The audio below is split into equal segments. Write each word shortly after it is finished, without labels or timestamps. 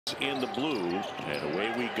in the blue, and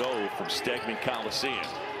away we go from Stegman Coliseum.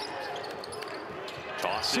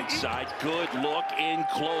 Toss inside, good look in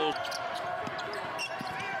close.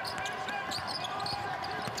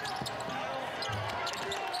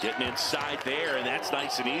 Getting inside there, and that's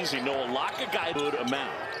nice and easy. Noah Laka guy good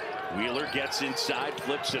amount. Wheeler gets inside,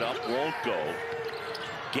 flips it up, won't go.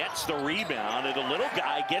 Gets the rebound, and the little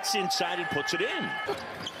guy gets inside and puts it in.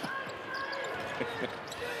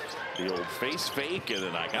 The old face fake, and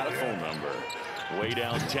then I got a phone number way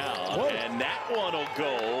downtown. Whoa. And that one will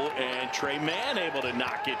go, and Tre Mann able to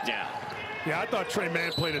knock it down. Yeah, I thought Tre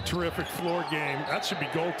Mann played a terrific floor game. That should be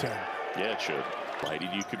goaltending. Yeah, it should. Delighted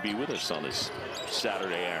you could be with us on this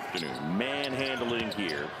Saturday afternoon. Manhandling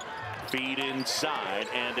here. Feed inside,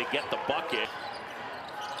 and they get the bucket.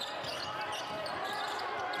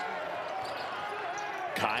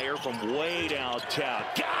 Kyer from way downtown.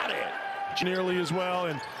 Got it! Nearly as well.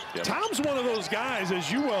 And yep. Tom's one of those guys, as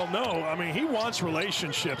you well know. I mean, he wants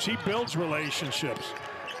relationships. He builds relationships.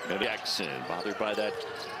 Jackson bothered by that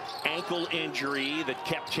ankle injury that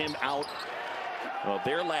kept him out of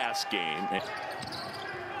their last game.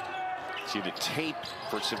 See the tape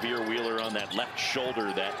for Sahvir Wheeler on that left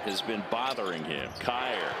shoulder that has been bothering him.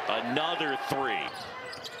 Kyer, another three.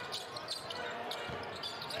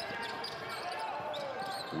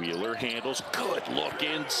 Wheeler handles, good look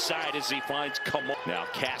inside as he finds Kamo. Now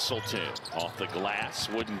Castleton off the glass,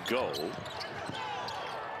 wouldn't go.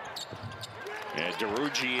 And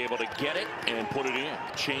Derugi able to get it and put it in.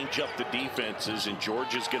 Change up the defenses, and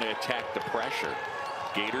Georgia's going to attack the pressure.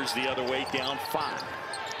 Gators the other way, down 5.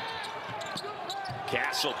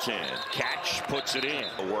 Castleton, catch, puts it in.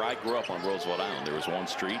 Where I grew up on Roosevelt Island, there was one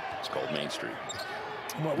street. It's called Main Street.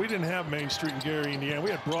 Well, we didn't have Main Street in Gary, Indiana.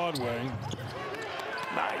 We had Broadway.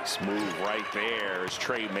 Nice move right there as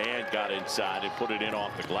Tre Mann got inside and put it in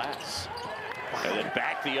off the glass. And then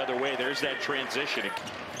back the other way. There's that transition.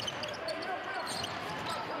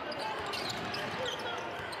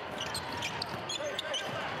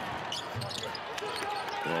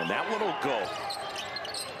 And that one will go.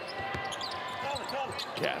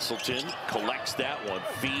 Castleton collects that one.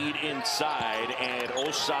 Feed inside, and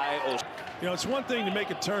Osai. You know, it's one thing to make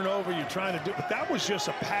a turnover you're trying to do, but that was just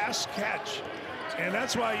a pass catch. And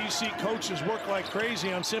that's why you see coaches work like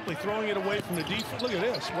crazy on simply throwing it away from the defense. Look at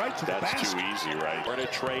this, right to the basket. That's too easy, right? Where to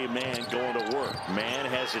Tre Mann going to work. Mann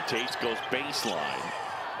hesitates, goes baseline.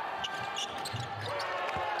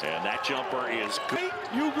 And that jumper is good.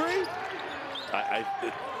 You agree?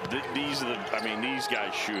 These are the, I mean, these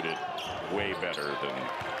guys shoot it way better than,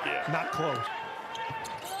 yeah. Not close.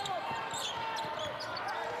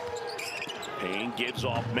 Payne gives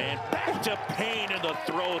off man. Back to Payne in the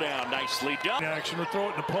throwdown. Nicely done. Action or throw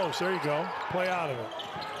it in the post. There you go. Play out of it.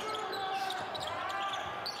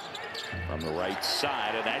 From the right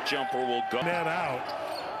side, and that jumper will go. Net out.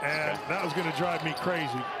 And that was going to drive me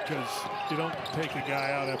crazy because you don't take a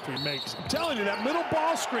guy out after he makes. I'm telling you, that middle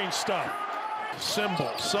ball screen stuff.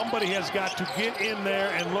 Symbol. Somebody has got to get in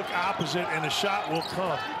there and look opposite, and a shot will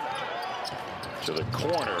come. To the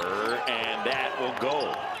corner, and that will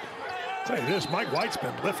go. I'll tell you this, Mike White's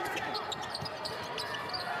been lifted.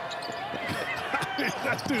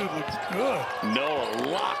 That dude looks good. Noah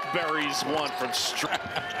Lockberry's one from straight.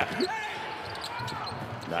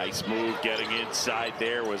 Nice move getting inside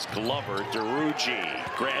there was Glover.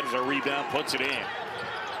 Derugi grabs a rebound, puts it in.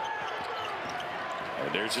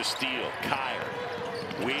 And there's a steal. Kyer.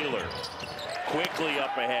 Wheeler quickly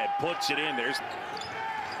up ahead, puts it in.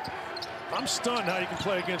 I'm stunned how you can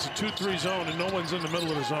play against a 2-3 zone and no one's in the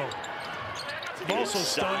middle of the zone. I'm also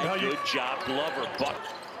stunned how you. Good job, Glover. But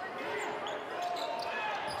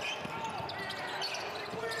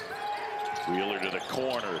Wheeler to the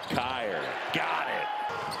corner. Kyer got it.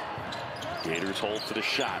 Gators hold to the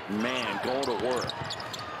shot. Mann going to work.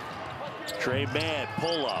 Tre Mann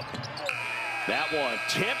pull up. That one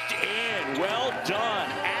tipped in. Well done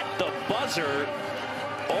at the buzzer.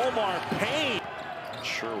 Omar Payne. Not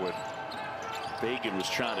sure what Fagan was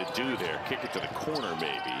trying to do there. Kick it to the corner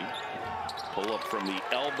maybe. Pull up from the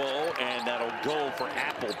elbow, and that'll go for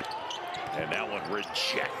Apple. And that one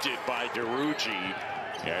rejected by Derugi.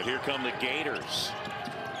 And here come the Gators.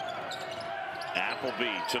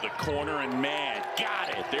 Appleby to the corner, and Mann got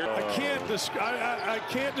it. There. I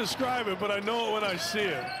can't describe it, but I know it when I see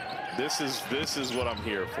it. This is what I'm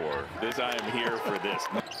here for. I am here for this.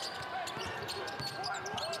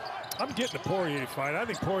 I'm getting a Poirier fight. I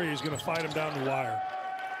think Poirier is going to fight him down the wire.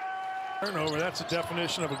 Turnover. That's a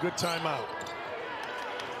definition of a good timeout.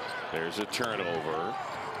 There's a turnover.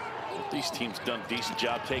 These teams done a decent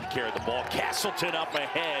job taking care of the ball. Castleton up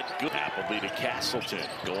ahead. Good. Appleby to Castleton.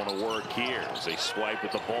 Going to work here as they swipe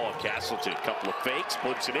with the ball. Castleton, couple of fakes,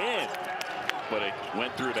 puts it in. But it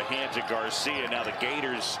went through the hands of Garcia. Now the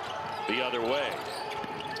Gators the other way.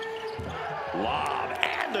 Lob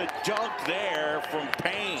and the dunk there from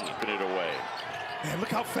Payne. Put it away. Man, look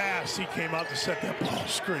how fast he came out to set that ball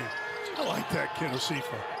screen. I like that kid,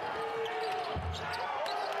 Osifa.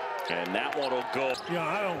 And that one will go. You know,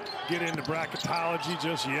 I don't get into bracketology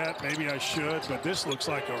just yet. Maybe I should, but this looks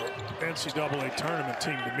like a NCAA tournament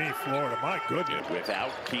team to me, Florida. My goodness.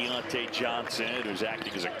 Without Keontae Johnson, who's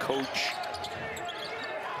acting as a coach.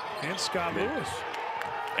 And Scott Lewis.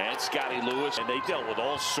 And Scotty Lewis. And they dealt with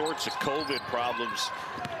all sorts of COVID problems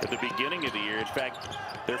at the beginning of the year. In fact,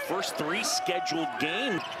 their first 3 scheduled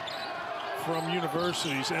games from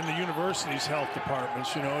universities and the universities' health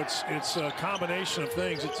departments. You know, it's a combination of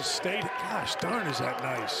things. It's a state. Gosh darn, is that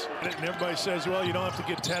nice. And everybody says, well, you don't have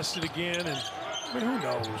to get tested again. And I mean, who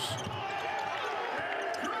knows?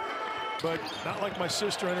 But not like my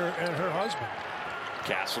sister and her husband.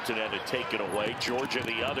 Castleton had to take it away. Georgia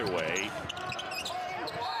the other way.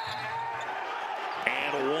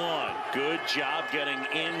 And one. Good job getting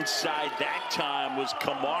inside that time was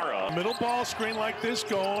Kamara. Middle ball screen like this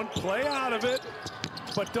going. Play out of it,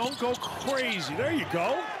 but don't go crazy. There you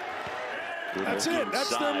go. That's it. That's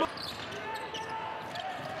their.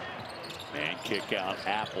 And kick out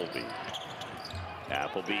Appleby.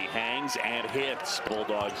 Appleby hangs and hits.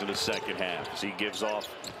 Bulldogs in the second half as he gives off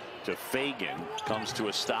to Fagan. Comes to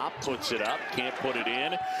a stop, puts it up, can't put it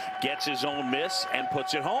in, gets his own miss and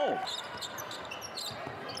puts it home.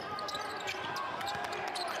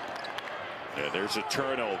 Yeah, there's a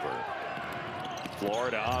turnover.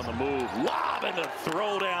 Florida on the move. Lob and a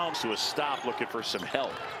throw down to a stop, looking for some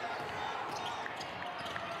help.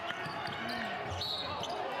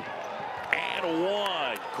 And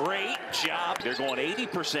one. Great job. They're going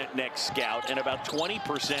 80% next scout and about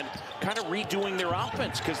 20% kind of redoing their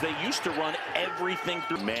offense because they used to run everything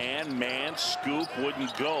through man, scoop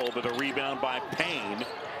wouldn't go, but a rebound by Payne.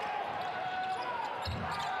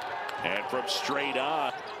 And from straight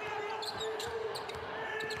on.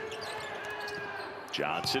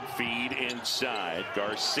 Johnson feed inside.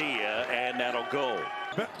 Garcia, and that'll go.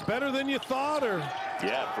 Better than you thought, or?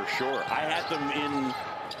 Yeah, for sure. I had them in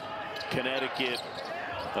Connecticut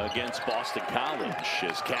against Boston College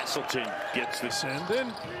as Castleton gets this in.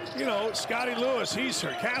 Then, you know, Scotty Lewis, he's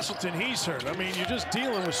hurt. Castleton, he's hurt. I mean, you're just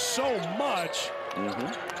dealing with so much.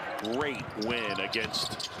 Great win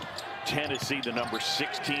against Tennessee, the number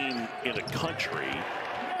 16 in the country,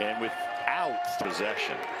 and without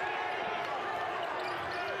possession.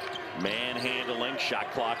 Manhandling, shot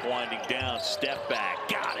clock winding down, step back,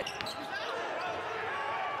 got it.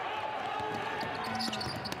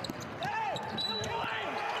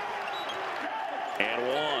 And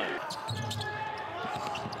one.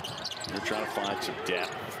 They're trying to find some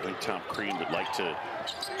depth. I think Tom Crean would like to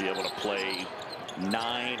be able to play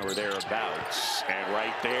 9 or thereabouts. And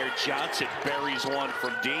right there, Johnson buries one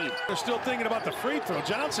from deep. They're still thinking about the free throw.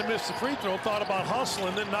 Johnson missed the free throw, thought about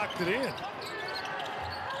hustling, then knocked it in.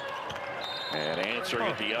 And answering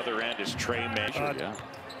at the other end is Trey Measure.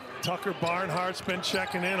 Tucker Barnhart's been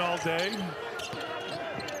checking in all day.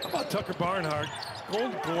 How about Tucker Barnhart?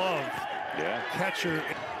 Gold glove. Yeah. Catcher.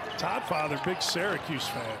 Todd Father, big Syracuse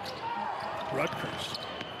fan. Rutgers.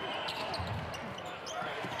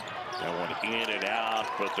 That one in and out,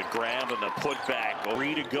 but the grab and the putback.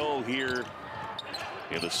 3 to go here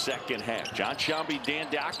in the second half. John Shambi, Dan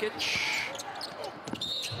Dakich.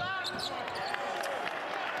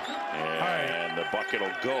 And the bucket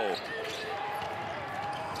will go.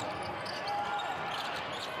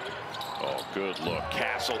 Oh, good look.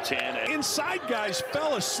 Castleton. Inside guys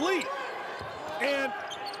fell asleep. And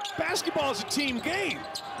basketball is a team game.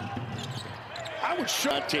 I would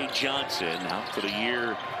shut. Keontae Johnson out for the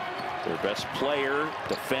year. Their best player,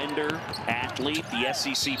 defender, athlete, the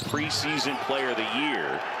SEC preseason player of the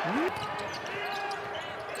year.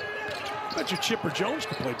 I bet you Chipper Jones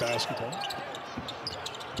could play basketball.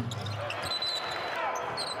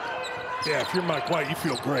 Yeah, if you're Mike White, you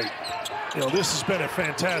feel great. You know, this has been a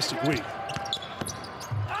fantastic week.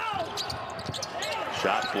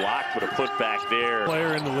 Shot blocked, but a putback there.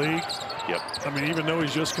 Player in the league. Yep. I mean, even though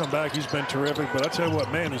he's just come back, he's been terrific. But I tell you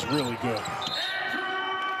what, man is really good.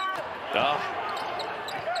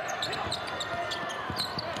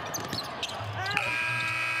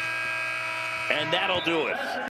 And that'll do it.